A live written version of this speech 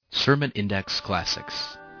Sermon Index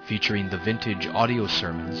Classics, featuring the vintage audio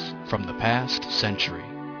sermons from the past century.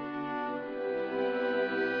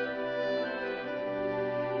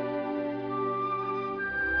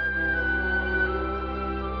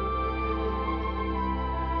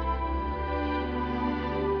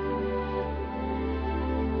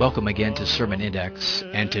 Welcome again to Sermon Index,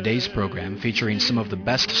 and today's program featuring some of the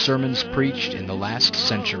best sermons preached in the last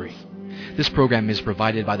century. This program is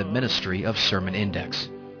provided by the Ministry of Sermon Index.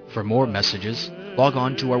 For more messages, log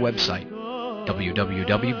on to our website,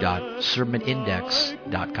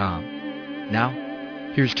 www.sermonindex.com.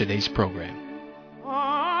 Now, here's today's program.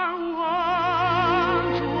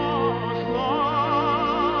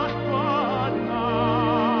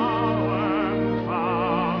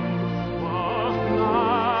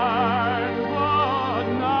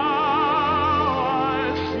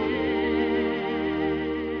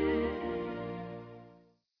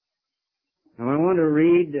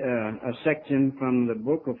 A section from the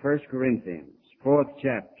book of 1 Corinthians, 4th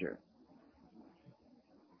chapter.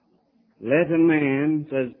 Let a man,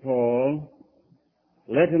 says Paul,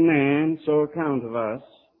 let a man so account of us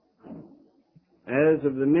as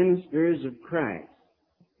of the ministers of Christ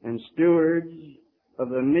and stewards of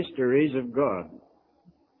the mysteries of God.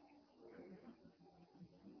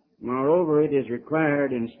 Moreover, it is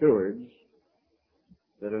required in stewards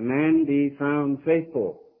that a man be found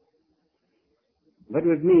faithful. But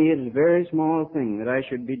with me it is a very small thing that I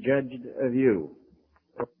should be judged of you,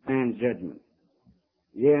 for man's judgment.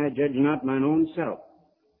 Yea, I judge not mine own self.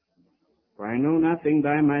 For I know nothing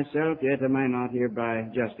by myself, yet am I not hereby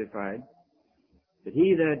justified. But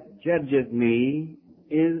he that judgeth me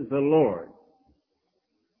is the Lord.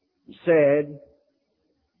 He said,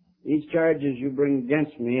 these charges you bring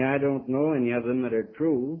against me, I don't know any of them that are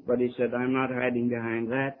true. But he said, I'm not hiding behind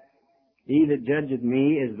that. He that judgeth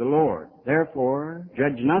me is the Lord. Therefore,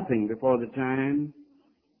 judge nothing before the time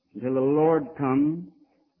until the Lord come,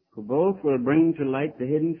 who both will bring to light the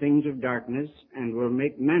hidden things of darkness and will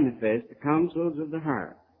make manifest the counsels of the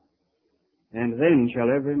heart. And then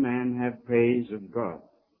shall every man have praise of God.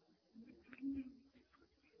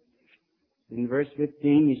 In verse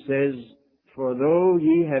 15 he says, for though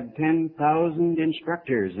ye have 10,000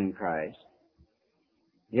 instructors in Christ,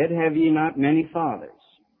 yet have ye not many fathers.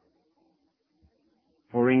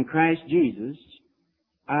 For in Christ Jesus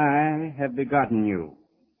I have begotten you.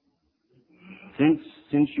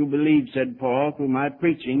 Since you believe, said Paul, through my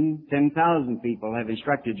preaching, 10,000 people have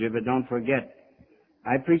instructed you, but don't forget,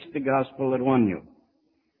 I preached the gospel that won you.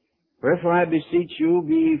 Wherefore I beseech you,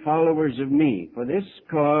 be followers of me. For this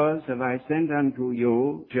cause have I sent unto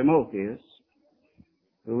you Timotheus,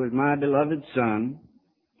 who is my beloved son,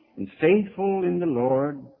 and faithful in the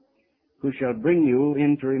Lord, who shall bring you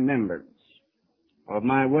into remembrance of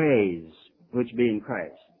my ways, which be in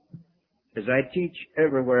Christ, as I teach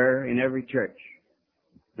everywhere in every church.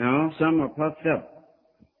 Now some are puffed up,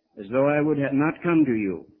 as though I would have not come to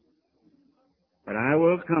you. But I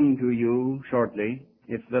will come to you shortly,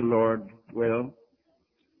 if the Lord will.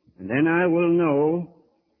 And then I will know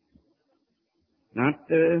not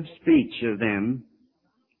the speech of them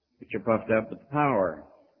which are puffed up, but the power.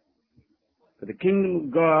 For the kingdom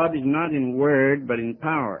of God is not in word, but in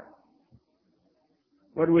power.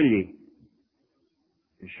 What will ye?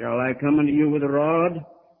 Shall I come unto you with a rod?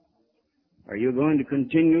 Are you going to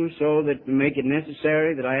continue so that to make it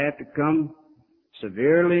necessary that I have to come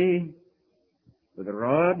severely with a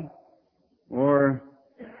rod? Or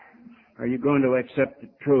are you going to accept the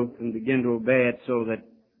truth and begin to obey it so that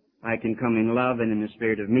I can come in love and in the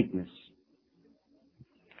spirit of meekness?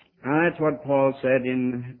 Now that's what Paul said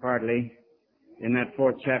partly in that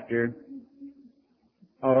 4th chapter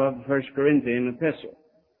of 1 Corinthians epistle.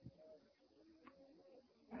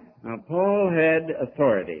 Now, Paul had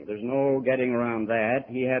authority. There's no getting around that.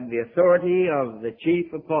 He had the authority of the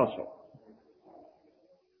chief apostle.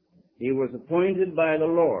 He was appointed by the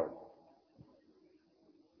Lord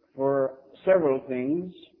for several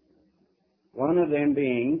things, one of them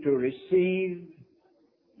being to receive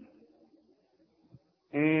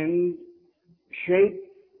and shape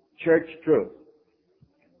church truth.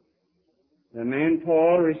 The man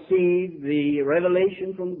Paul received the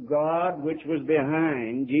revelation from God which was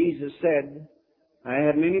behind. Jesus said, I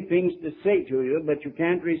have many things to say to you, but you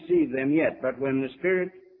can't receive them yet. But when the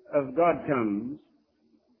Spirit of God comes,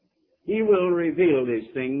 He will reveal these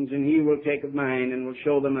things, and He will take of mine and will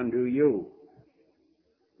show them unto you.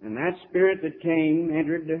 And that Spirit that came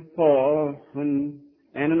entered Paul when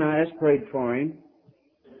Ananias prayed for him.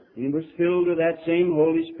 He was filled with that same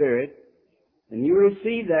Holy Spirit. And you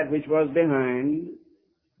received that which was behind,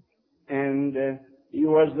 and he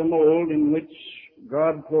was the mold in which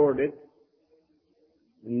God poured it.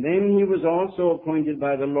 And then he was also appointed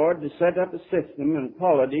by the Lord to set up a system and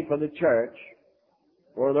polity for the church.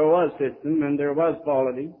 For there was system and there was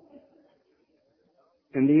polity.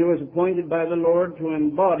 And he was appointed by the Lord to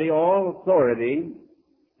embody all authority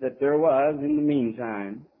that there was in the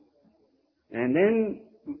meantime. And then,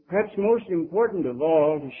 perhaps most important of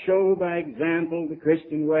all, to show by example the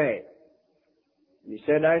Christian way. He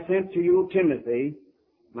said, I sent to you Timothy,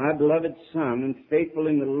 my beloved son, and faithful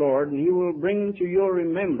in the Lord, and he will bring to your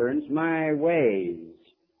remembrance my ways,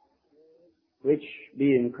 which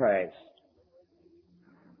be in Christ.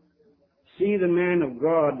 See, the man of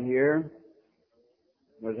God here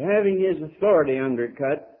was having his authority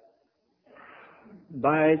undercut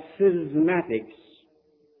by schismatics,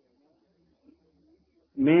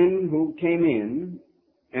 men who came in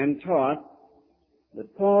and taught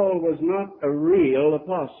that Paul was not a real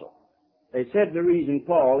apostle. They said the reason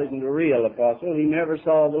Paul isn't a real apostle, he never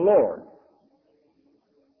saw the Lord.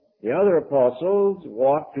 The other apostles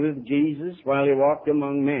walked with Jesus while he walked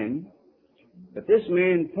among men. But this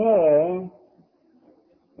man, Paul,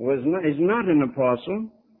 is not an apostle.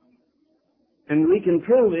 And we can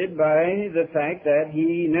prove it by the fact that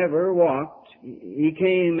he never walked. He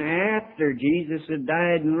came after Jesus had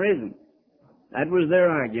died and risen. That was their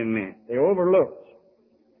argument. They overlooked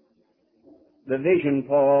the vision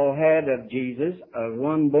Paul had of Jesus, of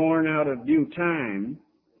one born out of due time.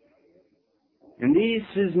 And these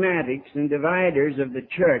schismatics and dividers of the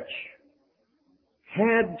church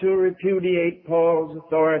had to repudiate Paul's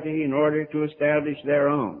authority in order to establish their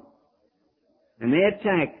own. And they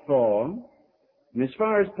attacked Paul. And as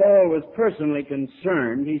far as Paul was personally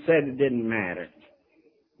concerned, he said it didn't matter.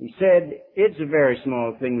 He said, it's a very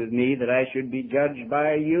small thing with me that I should be judged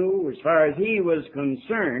by you. As far as he was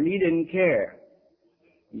concerned, he didn't care.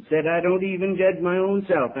 He said, I don't even judge my own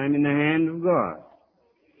self. I'm in the hand of God.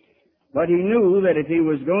 But he knew that if he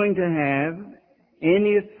was going to have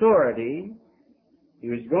any authority, he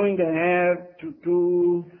was going to have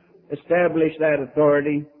to establish that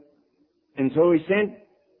authority. And so he sent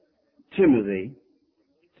Timothy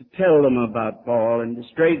to tell them about Paul and to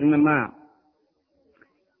straighten them out.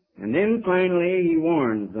 And then finally he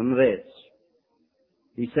warned them this.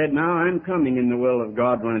 He said, now I'm coming in the will of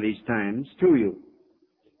God one of these times to you.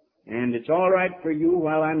 And it's all right for you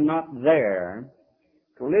while I'm not there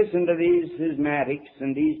to listen to these schismatics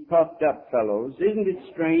and these puffed up fellows. Isn't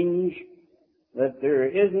it strange that there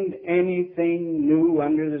isn't anything new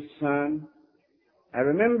under the sun? I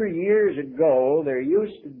remember years ago there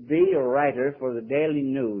used to be a writer for the Daily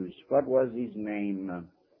News. What was his name?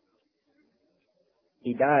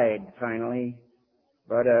 He died finally,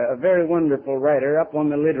 but a very wonderful writer up on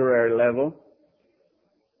the literary level.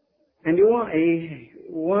 And he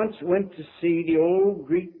once went to see the old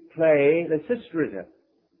Greek play, The Sistrata.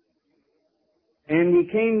 And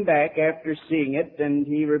he came back after seeing it and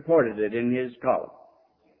he reported it in his column.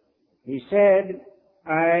 He said,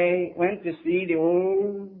 I went to see the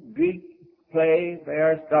old Greek play by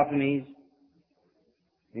Aristophanes,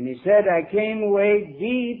 and he said, I came away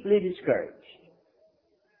deeply discouraged.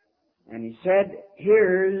 And he said,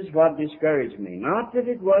 here's what discouraged me. Not that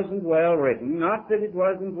it wasn't well written, not that it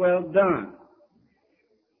wasn't well done,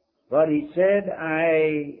 but he said,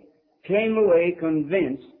 I came away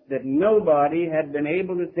convinced that nobody had been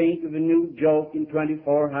able to think of a new joke in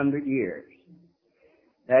 2,400 years.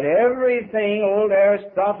 That everything old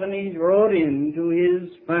Aristophanes wrote into his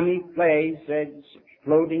funny play said,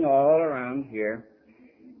 floating all around here.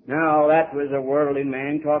 Now, that was a worldly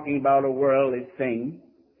man talking about a worldly thing.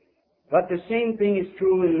 But the same thing is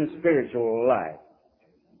true in the spiritual life.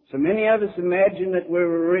 So many of us imagine that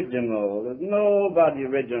we're original. There's nobody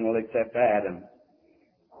original except Adam.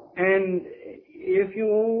 And if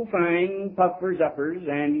you find puffers-uppers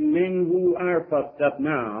and men who are puffed up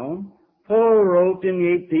now, Paul wrote in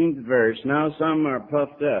the 18th verse, now some are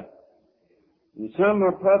puffed up. And some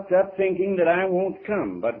are puffed up thinking that I won't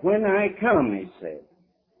come. But when I come, he said,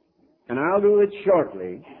 and I'll do it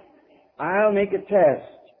shortly, I'll make a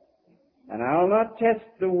test. And I'll not test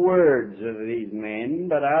the words of these men,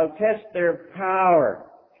 but I'll test their power.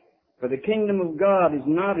 For the kingdom of God is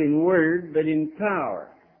not in word, but in power.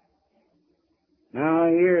 Now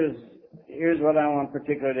here's what I want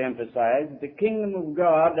particularly to emphasize. The kingdom of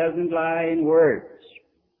God doesn't lie in words.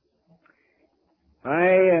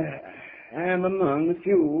 I am among the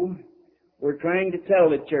few who are trying to tell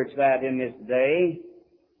the church that in this day.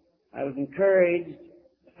 I was encouraged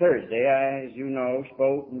Thursday. I, as you know,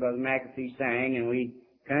 spoke and Brother McAfee sang, and we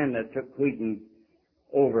kind of took Wheaton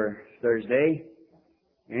over Thursday.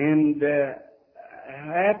 And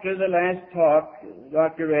after the last talk,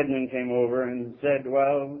 Dr. Redmond came over and said,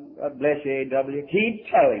 well, God bless you, A.W., keep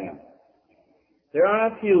telling them. There are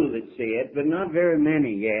a few that see it, but not very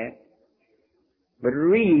many yet. But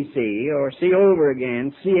re-see, or see over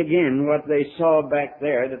again, see again what they saw back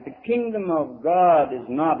there, that the kingdom of God is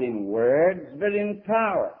not in words, but in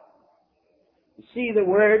power. You see, the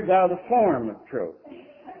words are the form of truth.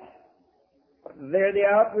 They're the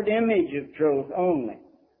outward image of truth only.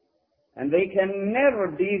 And they can never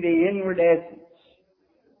be the inward essence.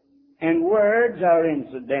 And words are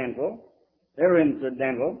incidental. They're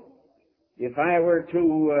incidental. If I were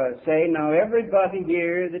to say, now everybody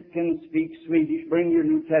here that can speak Swedish, bring your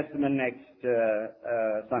New Testament next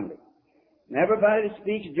Sunday. And everybody that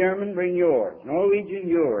speaks German, bring yours. Norwegian,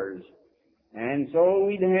 yours. And so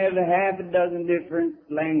we'd have a half a dozen different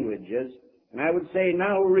languages. And I would say,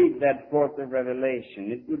 now read that fourth of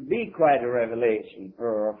Revelation. It would be quite a revelation,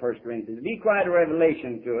 or 1 Corinthians. It would be quite a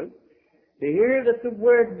revelation to us to hear that the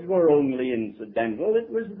words were only incidental. It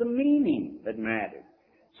was the meaning that mattered.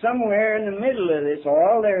 Somewhere in the middle of this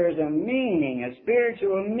all, there is a meaning, a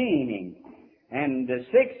spiritual meaning. And 6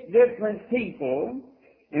 different people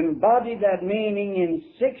embodied that meaning in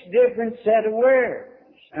 6 different set of words.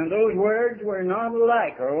 And those words were not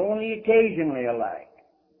alike, or only occasionally alike.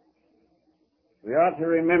 We ought to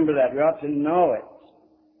remember that. We ought to know it.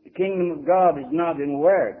 The kingdom of God is not in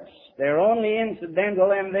words. They're only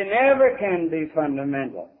incidental, and they never can be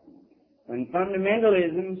fundamental. When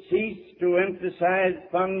fundamentalism ceased to emphasize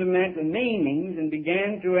fundamental meanings and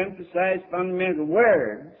began to emphasize fundamental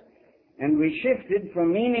words, and we shifted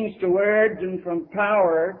from meanings to words and from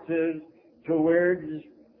power to words,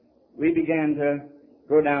 we began to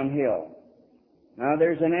go downhill. Now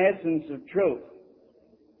there's an essence of truth,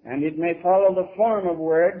 and it may follow the form of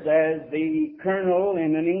words as the kernel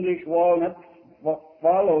in an English walnut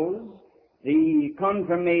follows the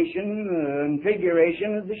conformation and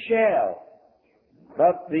figuration of the shell.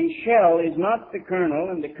 But the shell is not the kernel,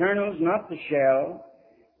 and the kernel is not the shell.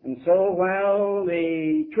 And so while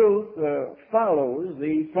the truth follows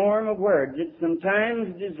the form of words, it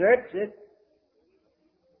sometimes deserts it.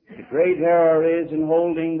 The great error is in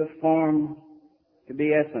holding the form to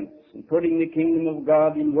be essence and putting the kingdom of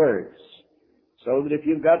God in words, so that if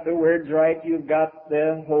you've got the words right, you've got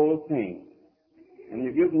the whole thing. And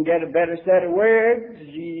if you can get a better set of words,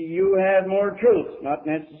 you have more truth. Not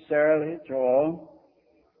necessarily at all.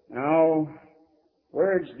 Now,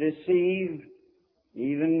 words deceive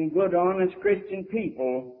even good, honest Christian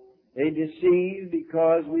people. They deceive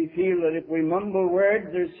because we feel that if we mumble words,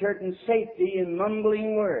 there's certain safety in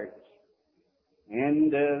mumbling words. And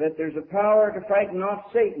that there's a power to frighten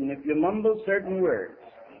off Satan if you mumble certain words.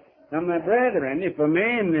 Now, my brethren, if a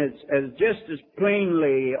man is just as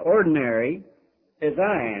plainly ordinary as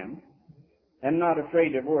I am, and not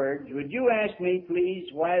afraid of words, would you ask me, please,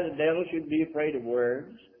 why the devil should be afraid of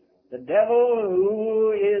words? The devil,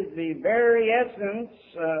 who is the very essence,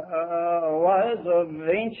 was of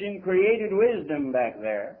ancient created wisdom back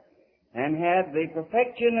there, and had the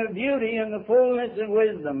perfection of beauty and the fullness of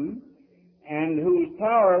wisdom, and whose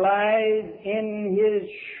power lies in his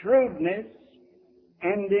shrewdness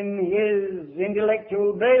and in his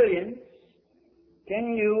intellectual brilliance.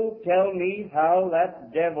 Can you tell me how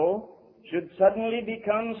that devil should suddenly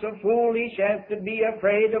become so foolish as to be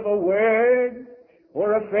afraid of a word,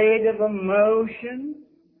 or afraid of a motion,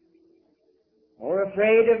 or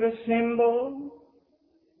afraid of a symbol?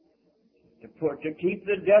 To keep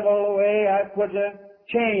the devil away, I put a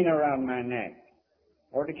chain around my neck.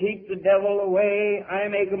 Or to keep the devil away, I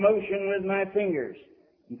make a motion with my fingers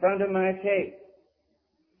in front of my face.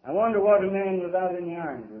 I wonder what a man without any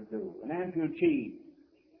arms would do. An amputee.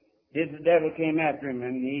 If the devil came after him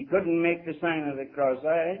and he couldn't make the sign of the cross.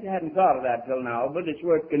 I hadn't thought of that till now, but it's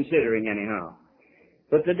worth considering anyhow.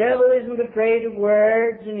 But the devil isn't afraid of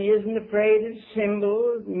words, and he isn't afraid of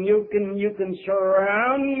symbols, and you can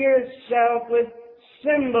surround yourself with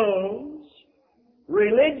symbols,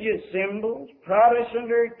 religious symbols,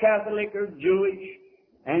 Protestant or Catholic or Jewish,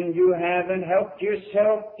 and you haven't helped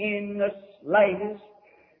yourself in the slightest,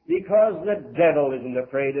 because the devil isn't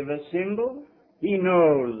afraid of a symbol. He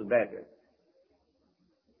knows better.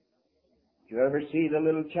 Did you ever see the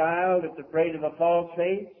little child that's afraid of a false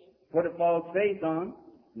face? Put a false face on,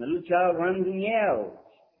 and the little child runs and yells.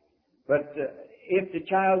 But if the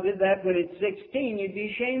child did that when it's 16, you'd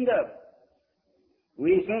be ashamed of it.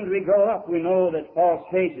 As soon as we grow up, we know that false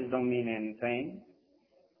faces don't mean anything,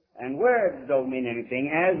 and words don't mean anything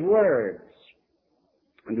as words.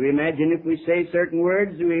 And we imagine if we say certain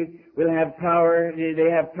words, we'll have power.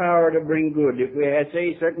 They have power to bring good. If we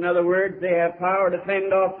say certain other words, they have power to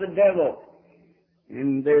fend off the devil.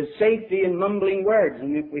 And there's safety in mumbling words,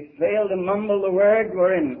 and if we fail to mumble the word,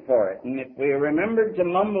 we're in for it. And if we remember to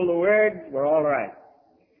mumble the word, we're all right.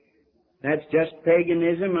 That's just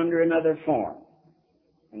paganism under another form.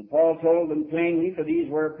 And Paul told them plainly, for these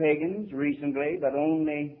were pagans recently, but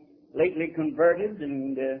only lately converted,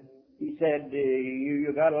 and he said,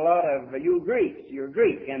 you got a lot of, you Greeks, you're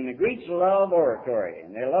Greek, and the Greeks love oratory,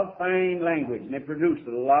 and they love fine language, and they produce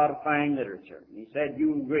a lot of fine literature. And he said,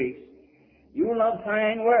 you Greeks, you love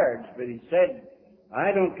fine words, but he said,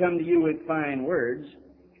 I don't come to you with fine words.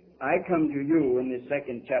 I come to you in the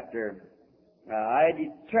second chapter. I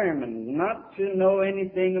determined not to know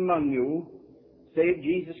anything among you save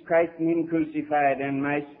Jesus Christ and Him crucified, and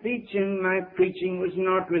my speech and my preaching was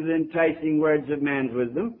not with enticing words of man's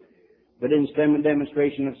wisdom, but instead a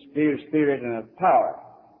demonstration of spirit and of power,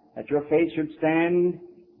 that your faith should stand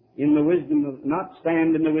in the wisdom of, not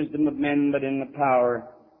stand in the wisdom of men, but in the power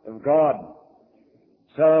of God.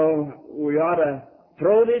 So we ought to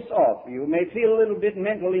throw this off. You may feel a little bit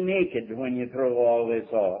mentally naked when you throw all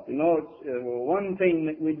this off. You know, it's one thing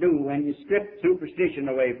that we do when you strip superstition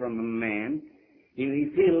away from a man.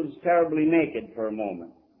 He feels terribly naked for a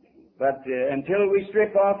moment. But until we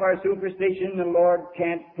strip off our superstition, the Lord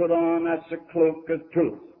can't put on us a cloak of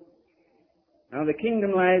truth. Now, the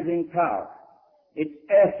kingdom lies in power. Its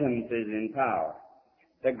essence is in power.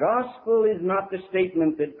 The gospel is not the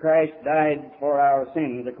statement that Christ died for our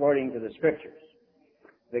sins according to the Scriptures.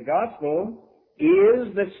 The gospel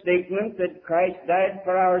is the statement that Christ died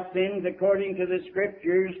for our sins according to the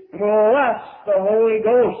Scriptures, plus the Holy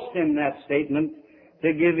Ghost in that statement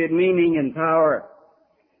to give it meaning and power.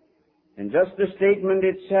 And just the statement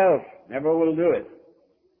itself never will do it.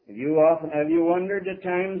 Have you wondered at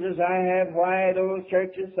times, as I have, why those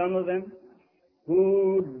churches, some of them,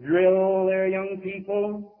 who drill their young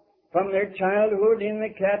people from their childhood in the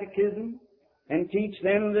catechism and teach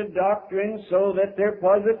them the doctrine so that they're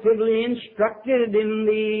positively instructed in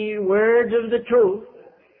the words of the truth,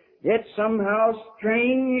 yet somehow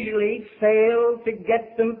strangely fail to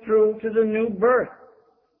get them through to the new birth?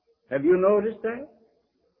 Have you noticed that?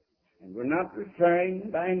 And we're not referring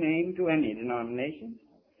by name to any denomination.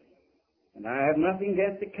 And I have nothing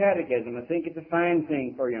against the catechism. I think it's a fine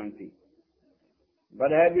thing for young people.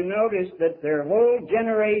 But have you noticed that there are whole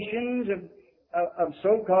generations of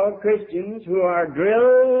so-called Christians who are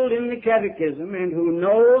drilled in the catechism and who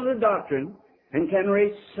know the doctrine and can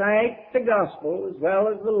recite the gospel as well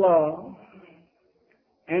as the law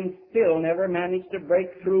and still never manage to break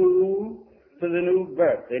through to the new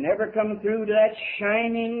birth? They never come through to that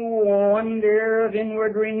shining wonder of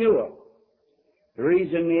inward renewal. The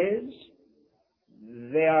reason is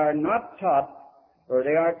they are not taught, or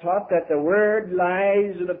they are taught that the word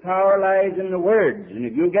lies, or the power lies in the words. And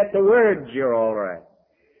if you get the words, you're all right.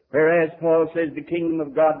 Whereas Paul says the kingdom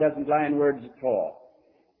of God doesn't lie in words at all.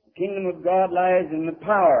 The kingdom of God lies in the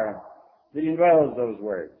power that indwells those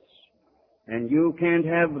words. And you can't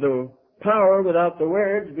have the power without the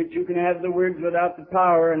words, but you can have the words without the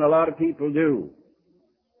power, and a lot of people do.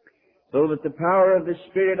 So that the power of the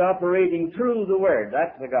Spirit operating through the Word,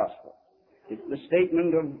 that's the gospel. It's the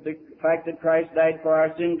statement of the fact that Christ died for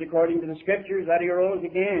our sins according to the Scriptures, that He arose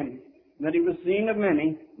again, and that He was seen of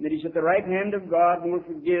many, and that He's at the right hand of God and will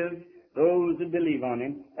forgive those that believe on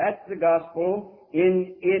Him. That's the gospel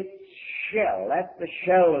in its shell. That's the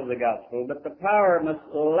shell of the gospel. But the power must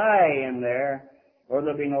lie in there, or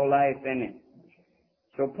there'll be no life in it.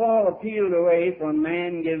 So Paul appealed away from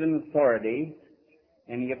man-given authority,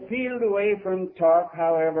 and he appealed away from talk,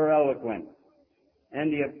 however eloquent.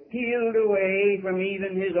 And he appealed away from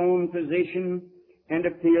even his own position and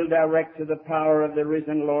appealed direct to the power of the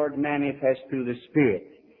risen Lord manifest through the Spirit.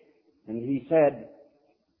 And he said,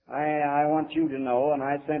 I want you to know, and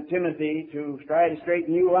I sent Timothy to try to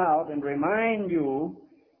straighten you out and remind you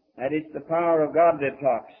that it's the power of God that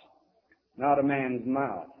talks, not a man's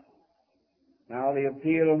mouth. Now the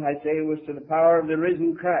appeal, I say, was to the power of the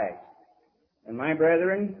risen Christ. And my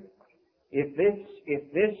brethren, if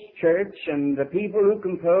this church and the people who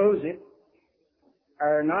compose it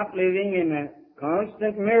are not living in a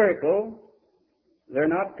constant miracle, they're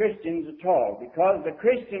not Christians at all, because the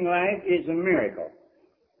Christian life is a miracle.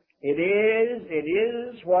 It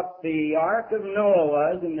is what the Ark of Noah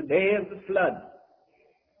was in the day of the flood.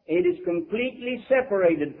 It is completely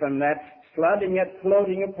separated from that flood and yet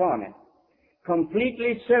floating upon it.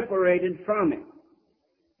 Completely separated from it.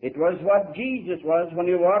 It was what Jesus was when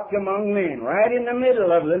He walked among men, right in the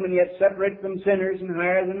middle of them, and yet separate from sinners and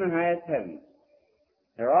higher than the highest heavens.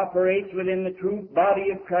 There operates within the true body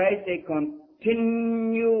of Christ a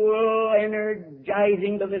continual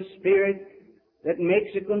energizing to the Spirit that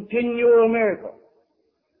makes a continual miracle.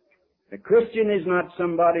 A Christian is not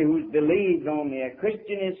somebody who's believed only. A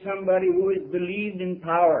Christian is somebody who is believed in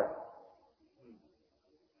power.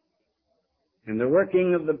 And the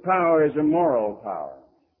working of the power is a moral power.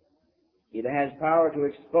 It has power to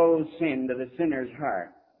expose sin to the sinner's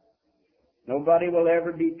heart. Nobody will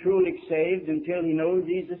ever be truly saved until he knows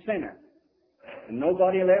he's a sinner. And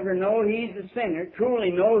nobody will ever know he's a sinner,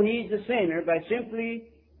 truly know he's a sinner, by simply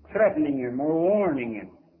threatening him or warning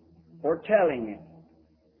him or telling him.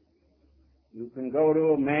 You can go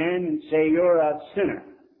to a man and say, you're a sinner.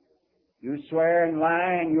 You swear and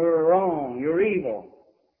lie and you're wrong, you're evil.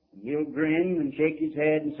 And he'll grin and shake his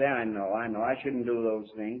head and say, I know, I shouldn't do those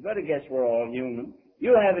things, but I guess we're all human.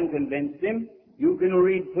 You haven't convinced him. You can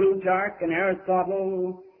read Plutarch and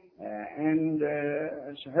Aristotle and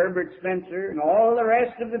Herbert Spencer and all the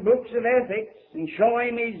rest of the books of ethics and show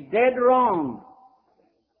him he's dead wrong.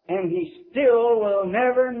 And he still will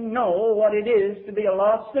never know what it is to be a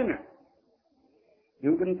lost sinner.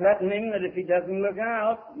 You can threaten him that if he doesn't look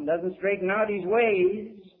out and doesn't straighten out his ways,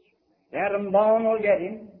 the atom bomb will get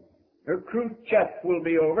him. Her Khrushchev will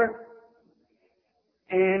be over.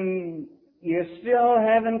 And you still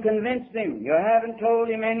haven't convinced him. You haven't told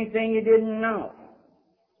him anything he didn't know.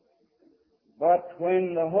 But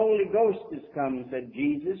when the Holy Ghost is come, said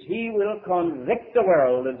Jesus, he will convict the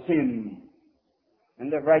world of sin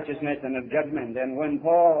and of righteousness and of judgment. And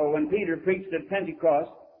when Peter preached at Pentecost,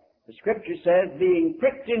 the Scripture says, being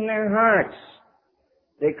pricked in their hearts,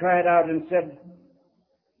 they cried out and said,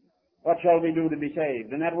 what shall we do to be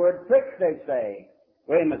saved? And that word prick, they say,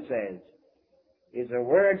 Weymouth says, is a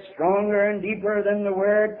word stronger and deeper than the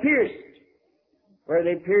word pierced, where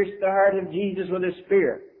they pierced the heart of Jesus with a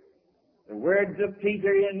spear. The words of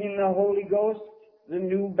Peter in the Holy Ghost, the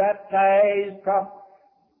new baptized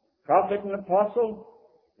prophet and apostle,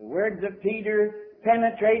 the words of Peter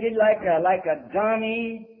penetrated like a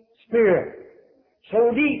Johnny spear,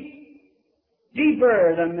 so deep,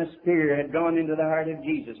 deeper than the spear had gone into the heart of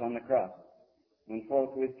Jesus on the cross, when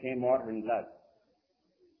forthwith came water and blood.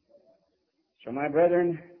 So, my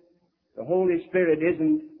brethren, the Holy Spirit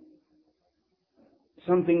isn't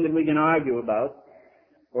something that we can argue about,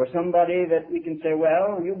 or somebody that we can say,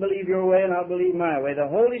 well, you believe your way and I'll believe my way. The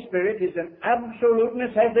Holy Spirit is an absolute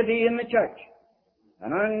necessity in the church,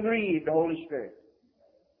 an ungrieved Holy Spirit,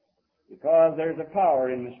 because there's a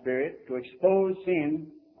power in the Spirit to expose sin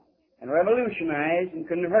and revolutionize and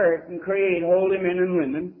convert and create holy men and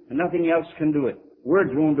women, and nothing else can do it.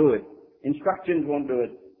 Words won't do it. Instructions won't do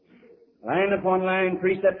it. Line upon line,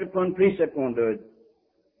 precept upon precept won't do it.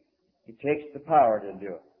 It takes the power to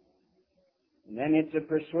do it. And then it's a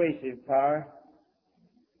persuasive power,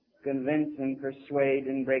 convince and persuade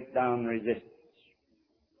and break down resistance.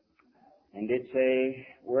 And it's a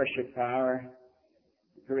worship power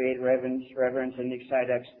to create reverence and excite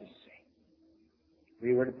ecstasy. If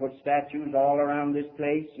we were to put statues all around this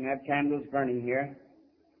place and have candles burning here,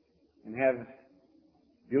 and have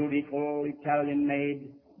beautiful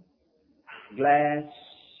Italian-made glass,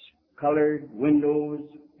 colored windows,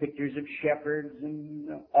 pictures of shepherds and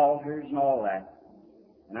altars and all that,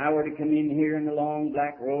 and I were to come in here in the long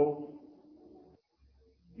black robe,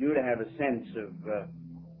 you'd have a sense of,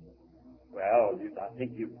 I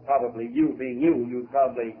think you'd probably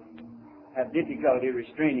have difficulty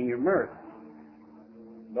restraining your mirth.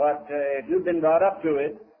 But if you've been brought up to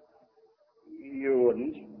it, you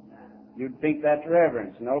wouldn't. You'd think that's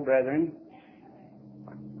reverence. No, brethren.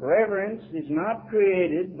 Reverence is not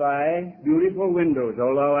created by beautiful windows,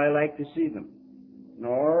 although I like to see them,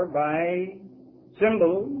 nor by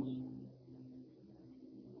symbols.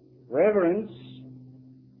 Reverence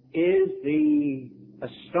is the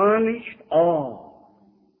astonished awe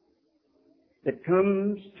that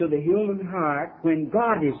comes to the human heart when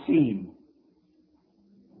God is seen.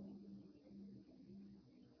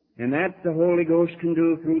 And that the Holy Ghost can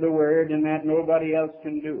do through the Word, and that nobody else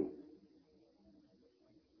can do.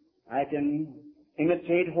 I can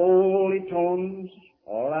imitate holy tones,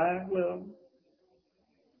 all I will.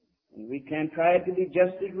 And we can try to be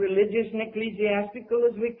just as religious and ecclesiastical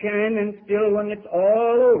as we can, and still when it's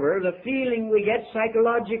all over, the feeling we get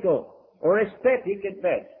psychological or aesthetic at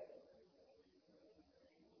best.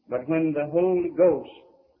 But when the Holy Ghost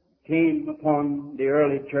came upon the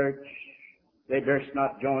early church, they durst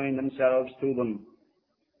not join themselves to them.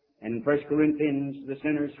 And in 1 Corinthians, the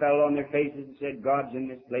sinners fell on their faces and said, God's in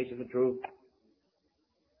this place of the truth.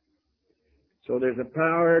 So there's a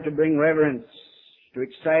power to bring reverence, to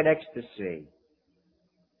excite ecstasy,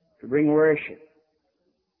 to bring worship.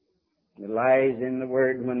 It lies in the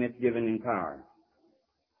Word when it's given in power.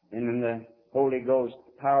 And in the Holy Ghost,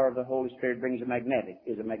 the power of the Holy Spirit is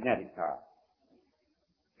a magnetic power.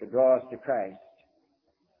 to draw us to Christ.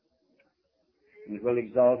 And it will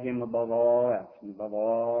exalt Him above all else and above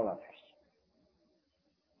all others.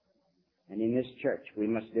 And in this church we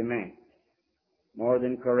must demand more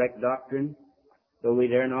than correct doctrine, though we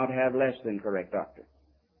dare not have less than correct doctrine.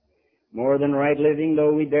 More than right living,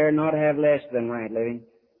 though we dare not have less than right living.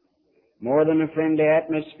 More than a friendly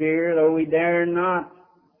atmosphere, though we dare not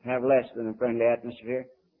have less than a friendly atmosphere.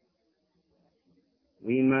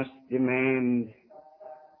 We must demand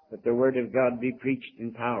that the Word of God be preached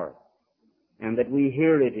in power, and that we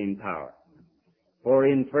hear it in power. For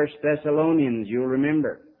in 1 Thessalonians, you'll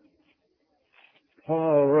remember,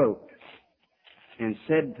 Paul wrote and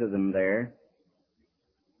said to them there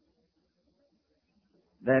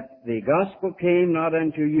that the gospel came not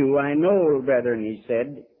unto you. I know, brethren, he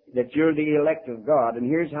said, that you're the elect of God, and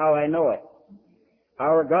here's how I know it.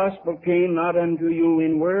 Our gospel came not unto you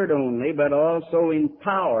in word only, but also in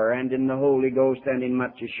power and in the Holy Ghost and in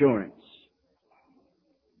much assurance.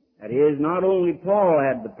 That is, not only Paul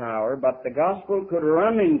had the power, but the gospel could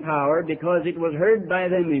run in power because it was heard by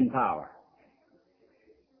them in power.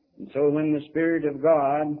 And so when the Spirit of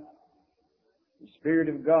God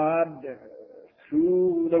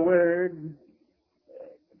through the Word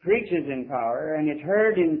preaches in power and it's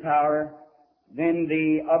heard in power, then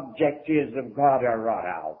the objectives of God are wrought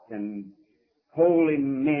out, and holy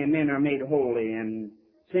men are made holy, and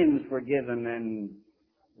sins forgiven, and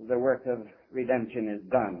the work of redemption is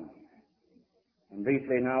done. And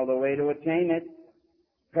briefly now, the way to attain it: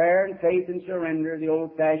 prayer and faith and surrender, the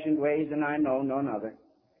old-fashioned ways, and I know none other.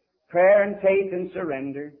 Prayer and faith and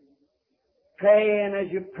surrender. Pray, and as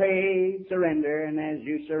you pray, surrender, and as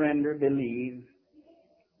you surrender, believe.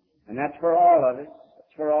 And that's for all of us.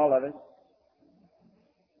 That's for all of us.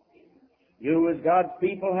 You, as God's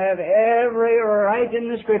people, have every right in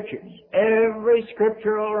the Scriptures, every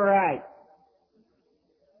scriptural right,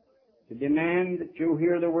 to demand that you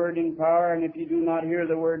hear the Word in power, and if you do not hear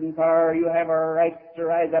the Word in power, you have a right to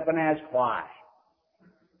rise up and ask why.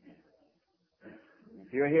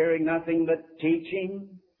 If you're hearing nothing but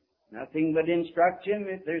teaching, nothing but instruction,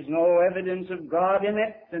 if there's no evidence of God in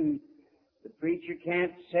it, then the preacher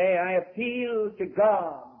can't say, I appeal to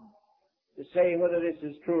God to say whether this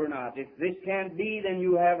is true or not. If this can't be, then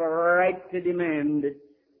you have a right to demand that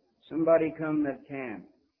somebody come that can.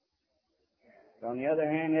 But on the other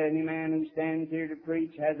hand, any man who stands here to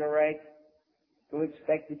preach has a right to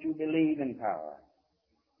expect that you believe in power,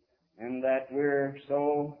 and that we're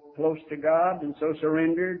so close to God and so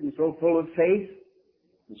surrendered and so full of faith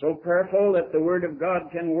and so prayerful that the Word of God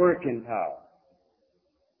can work in power.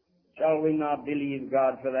 Shall we not believe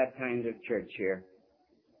God for that kind of church here?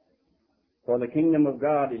 For the kingdom of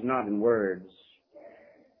God is not in words.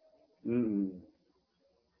 Kingdom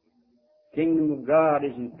of God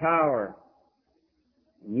is in power.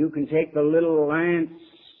 And you can take the little Lance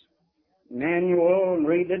manual and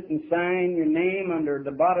read it and sign your name under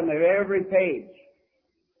the bottom of every page.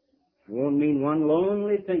 It won't mean one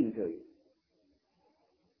lonely thing to you.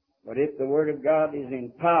 But if the Word of God is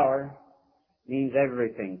in power, it means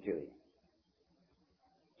everything to you.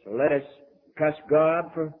 So let us trust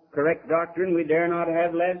God for correct doctrine. We dare not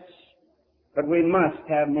have less, but we must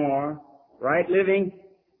have more. Right living,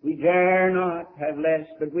 we dare not have less,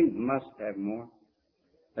 but we must have more.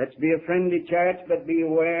 Let's be a friendly church, but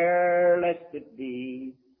beware lest it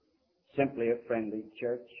be simply a friendly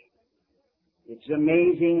church. It's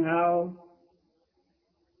amazing how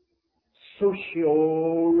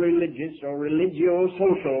socio-religious or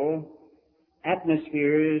religio-social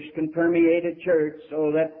atmospheres can permeate a church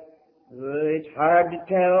so that it's hard to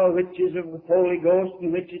tell which is of the Holy Ghost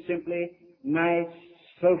and which is simply nice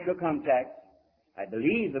social contact. I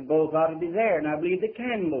believe that both ought to be there, and I believe they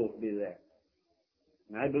can both be there.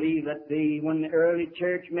 And I believe that when the early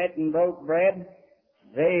church met and broke bread,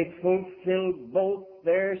 they fulfilled both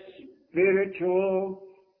their spiritual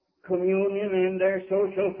communion and their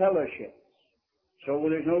social fellowships. So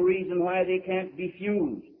there's no reason why they can't be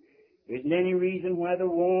fused. There isn't any reason why the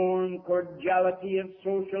warm cordiality of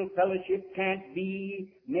social fellowship can't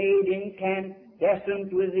be made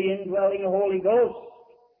incandescent with the indwelling Holy Ghost,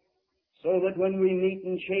 so that when we meet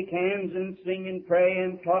and shake hands and sing and pray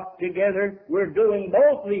and talk together, we're doing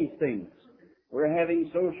both these things. We're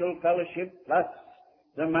having social fellowship plus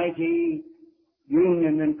the mighty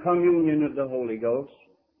union and communion of the Holy Ghost.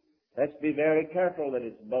 Let's be very careful that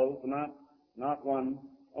it's both, not one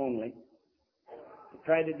only. To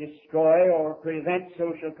try to destroy or prevent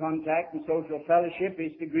social contact and social fellowship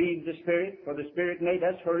is to grieve the Spirit, for the Spirit made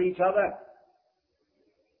us for each other.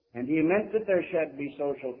 And he meant that there should be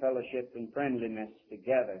social fellowship and friendliness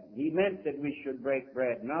together. He meant that we should break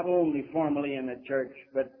bread, not only formally in a church,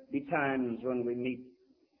 but be times when we meet.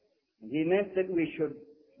 And he meant that we should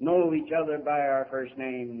know each other by our first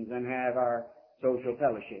names and have our social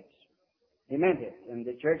fellowships. He meant it. And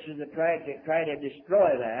the churches that try to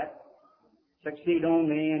destroy that succeed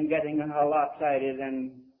only in getting a lopsided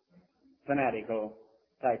and fanatical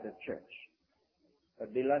type of church.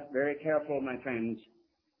 But be very careful, my friends,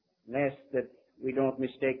 lest that we don't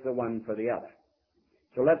mistake the one for the other.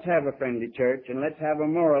 So let's have a friendly church, and let's have a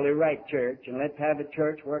morally right church, and let's have a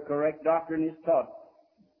church where correct doctrine is taught.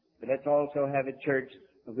 But let's also have a church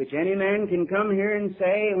of which any man can come here and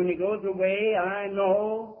say, when he goes away, I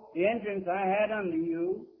know the entrance I had unto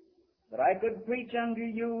you, that I could preach unto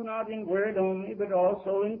you not in word only, but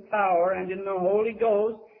also in power and in the Holy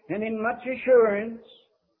Ghost and in much assurance,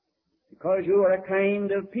 because you are a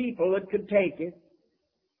kind of people that could take it.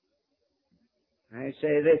 I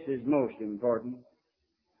say this is most important.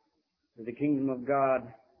 For the kingdom of God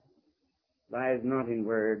lies not in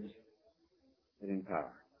words, but in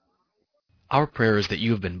power. Our prayer is that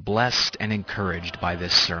you have been blessed and encouraged by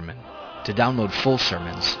this sermon. To download full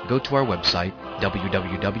sermons, go to our website,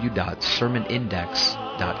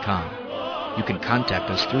 www.sermonindex.com. You can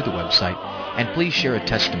contact us through the website, and please share a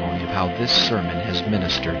testimony of how this sermon has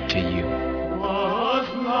ministered to you.